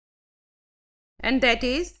and that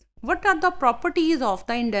is, what are the properties of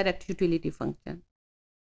the indirect utility function?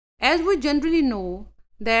 As we generally know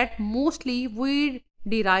that mostly we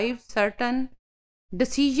derive certain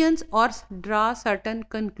decisions or draw certain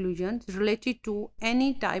conclusions related to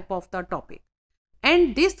any type of the topic,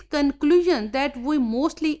 and this conclusion that we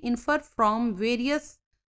mostly infer from various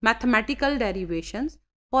mathematical derivations.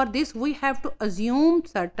 For this we have to assume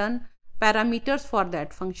certain parameters for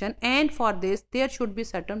that function, and for this there should be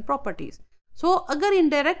certain properties. So अगर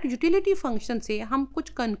indirect utility function से हम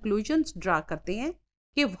कुछ conclusions draw करते हैं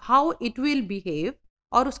कि how it will behave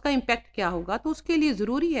और उसका impact क्या होगा, तो उसके लिए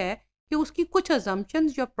ज़रूरी है कि उसकी कुछ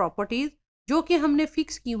assumptions या properties जो कि हमने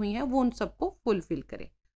fix की हुई हैं वो उन सबको fulfill करें.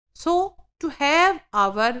 So to have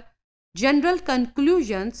our general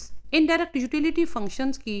conclusions, indirect utility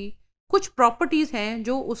functions की कुछ properties हैं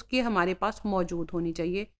जो उसके हमारे पास मौजूद होनी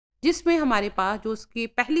चाहिए, जिसमें हमारे पास जो उसकी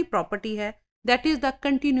पहली property है that is the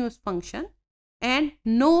continuous function and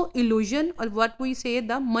no illusion, or what we say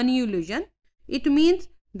the money illusion. It means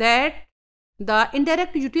that the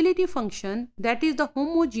indirect utility function that is the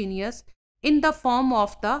homogeneous in the form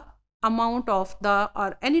of the amount of the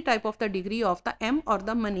or any type of the degree of the M or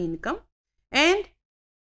the money income, and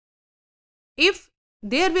if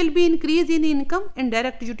there will be increase in income,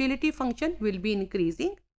 indirect utility function will be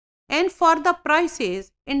increasing, and for the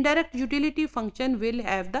prices indirect utility function will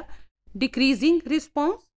have the decreasing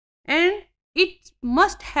response, and it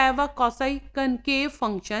must have a quasi-concave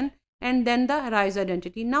function and then the rise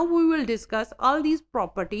identity. Now we will discuss all these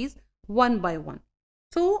properties one by one.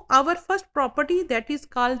 So our first property, that is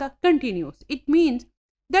called the continuous. It means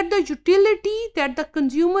that the utility that the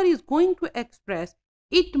consumer is going to express,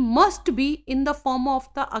 it must be in the form of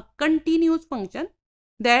a continuous function,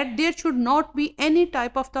 that there should not be any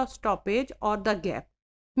type of the stoppage or the gap.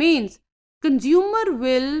 Means consumer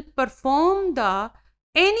will perform the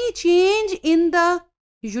any change in the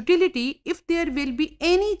utility if there will be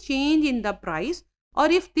any change in the price, or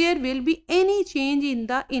if there will be any change in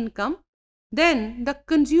the income, then the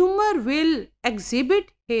consumer will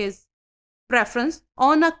exhibit his preference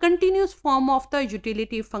on a continuous form of the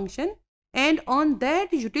utility function, and on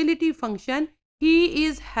that utility function he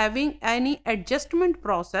is having any adjustment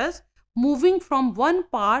process moving from one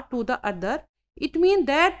part to the other. It means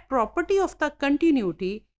that property of the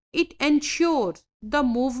continuity, it ensures the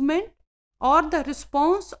movement or the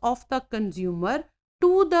response of the consumer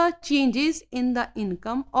to the changes in the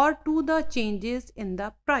income or to the changes in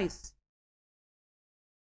the price.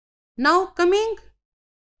 Now coming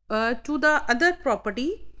to the other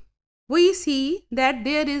property, we see that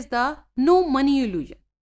there is the no money illusion.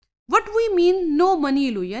 What we mean no money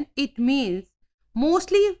illusion? It means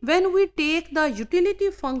mostly when we take the utility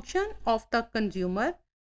function of the consumer,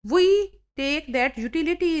 we take that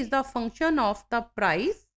utility is the function of the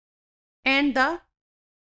price and the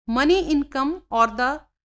money income or the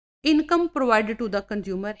income provided to the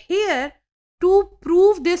consumer. Here, to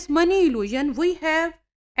prove this money illusion, we have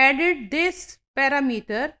added this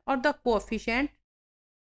parameter or the coefficient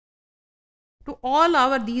to all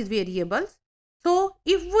our these variables. So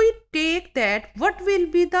if we take that, what will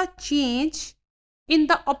be the change in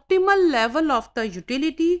the optimal level of the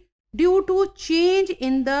utility due to change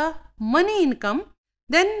in the money income,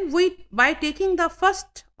 then we, by taking the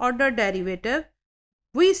first order derivative,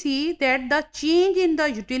 we see that the change in the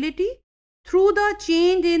utility through the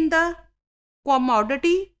change in the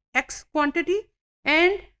commodity X quantity,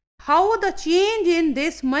 and how the change in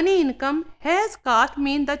this money income has caused,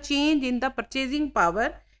 mean the change in the purchasing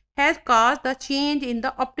power has caused the change in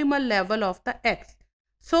the optimal level of the X.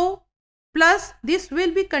 So plus this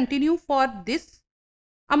will be continue for this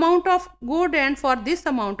amount of good and for this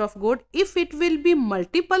amount of good. If it will be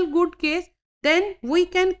multiple good case, then we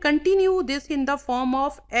can continue this in the form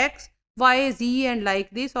of X, Y, Z and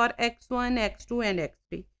like this, or X1, X2 and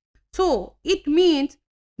X3. So it means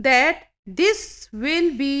that this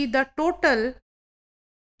will be the total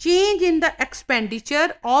change in the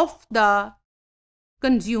expenditure of the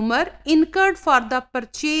consumer incurred for the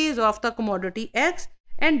purchase of the commodity X,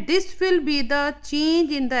 and this will be the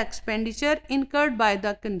change in the expenditure incurred by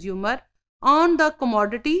the consumer on the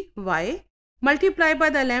commodity Y, multiplied by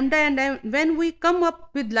the lambda, and when we come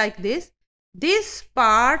up with like this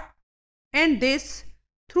part and this,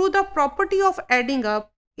 through the property of adding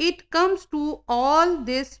up, it comes to all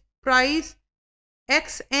this price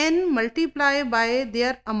xn multiplied by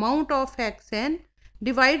their amount of xn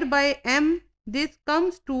divided by m. This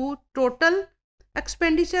comes to total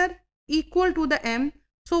expenditure equal to the m.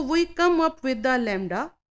 So we come up with the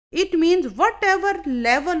lambda. It means whatever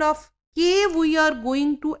level of k we are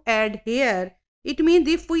going to add here, It means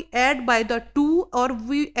if we add by the 2 or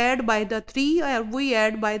we add by the 3 or we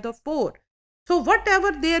add by the 4. So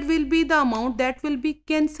whatever there will be the amount that will be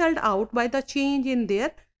cancelled out by the change in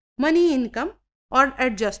their money income or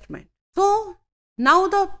adjustment. So now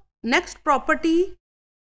the next property,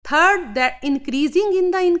 third, that increasing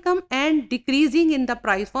in the income and decreasing in the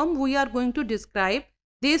price form, we are going to describe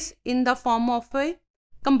this in the form of a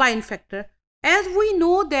combined factor. As we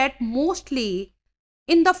know that mostly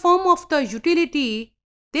in the form of the utility,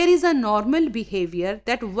 there is a normal behavior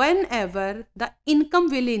that whenever the income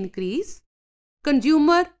will increase,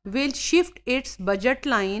 consumer will shift its budget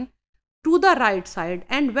line to the right side,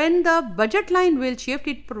 and when the budget line will shift,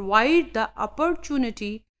 it provides the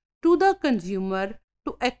opportunity to the consumer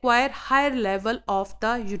to acquire higher level of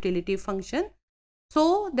the utility function,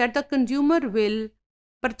 so that the consumer will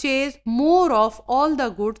purchase more of all the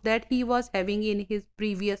goods that he was having in his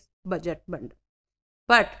previous budget bundle.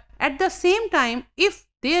 But at the same time, if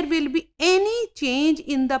there will be any change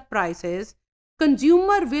in the prices,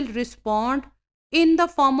 consumer will respond in the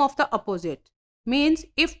form of the opposite. Means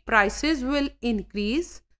if prices will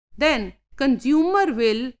increase, then consumer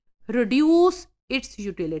will reduce its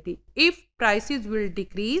utility. If prices will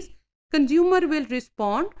decrease, consumer will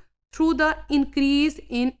respond through the increase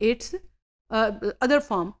in its other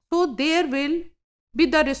form. So there will be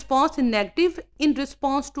the response in negative in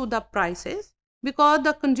response to the prices, because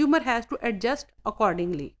the consumer has to adjust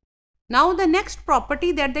accordingly. Now the next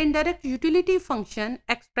property that the indirect utility function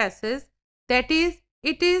expresses, that is,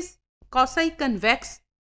 it is quasi-convex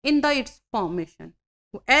in its formation.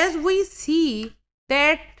 As we see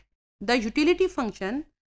that the utility function,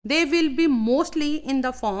 they will be mostly in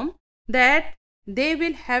the form that they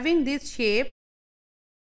will having this shape,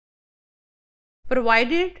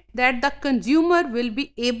 provided that the consumer will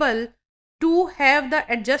be able to have the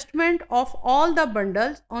adjustment of all the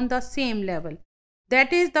bundles on the same level.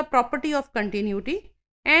 That is the property of continuity.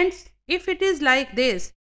 And if it is like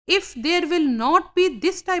this, if there will not be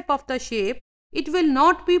this type of the shape, it will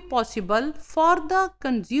not be possible for the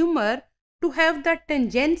consumer to have the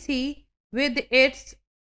tangency with its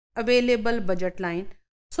available budget line.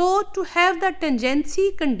 So to have the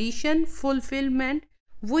tangency condition fulfillment,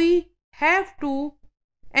 we have to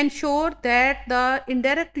ensure that the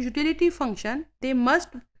indirect utility function, they must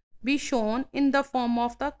be shown in the form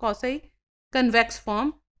of the quasi-convex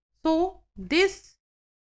form. So this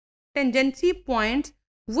tangency points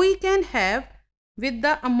we can have with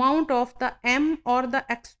the amount of the M or the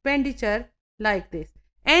expenditure like this.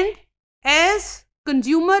 And as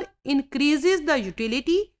consumer increases the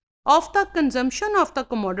utility of the consumption of the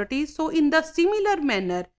commodity, so in the similar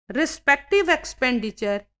manner, respective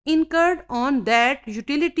expenditure incurred on that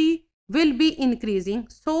utility will be increasing.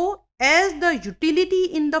 So as the utility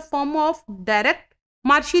in the form of direct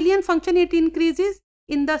Marshallian function, it increases,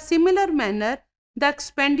 in the similar manner the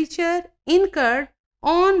expenditure incurred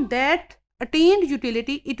on that attained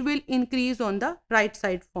utility, it will increase on the right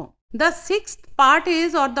side form. The sixth part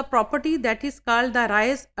is, or the property, that is called the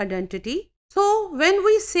rise identity. So when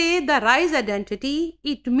we say the rise identity,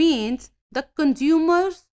 it means the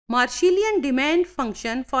consumer's Marshallian demand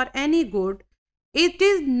function for any good, it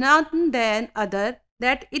is none than other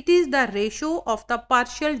that it is the ratio of the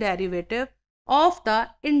partial derivative of the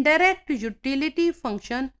indirect utility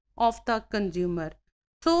function of the consumer.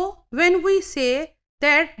 So when we say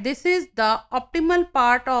that this is the optimal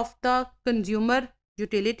part of the consumer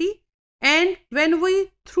utility, and when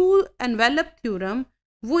we through envelope theorem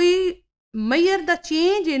we measure the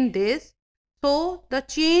change in this, so the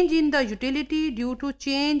change in the utility due to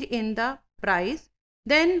change in the price,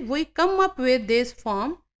 then we come up with this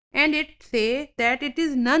form, and it say that it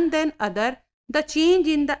is none than other the change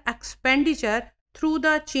in the expenditure through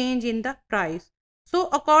the change in the price. So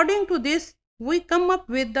according to this, we come up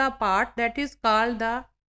with the part that is called the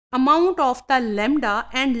amount of the lambda,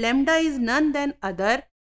 and lambda is none than other,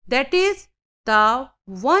 that is the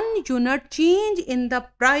 1 unit change in the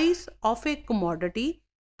price of a commodity,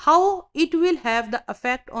 how it will have the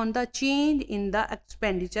effect on the change in the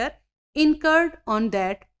expenditure incurred on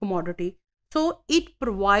that commodity. So it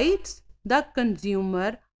provides the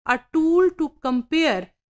consumer a tool to compare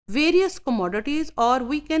various commodities, or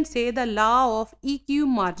we can say the law of EQ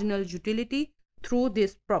marginal utility through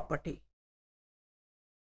this property.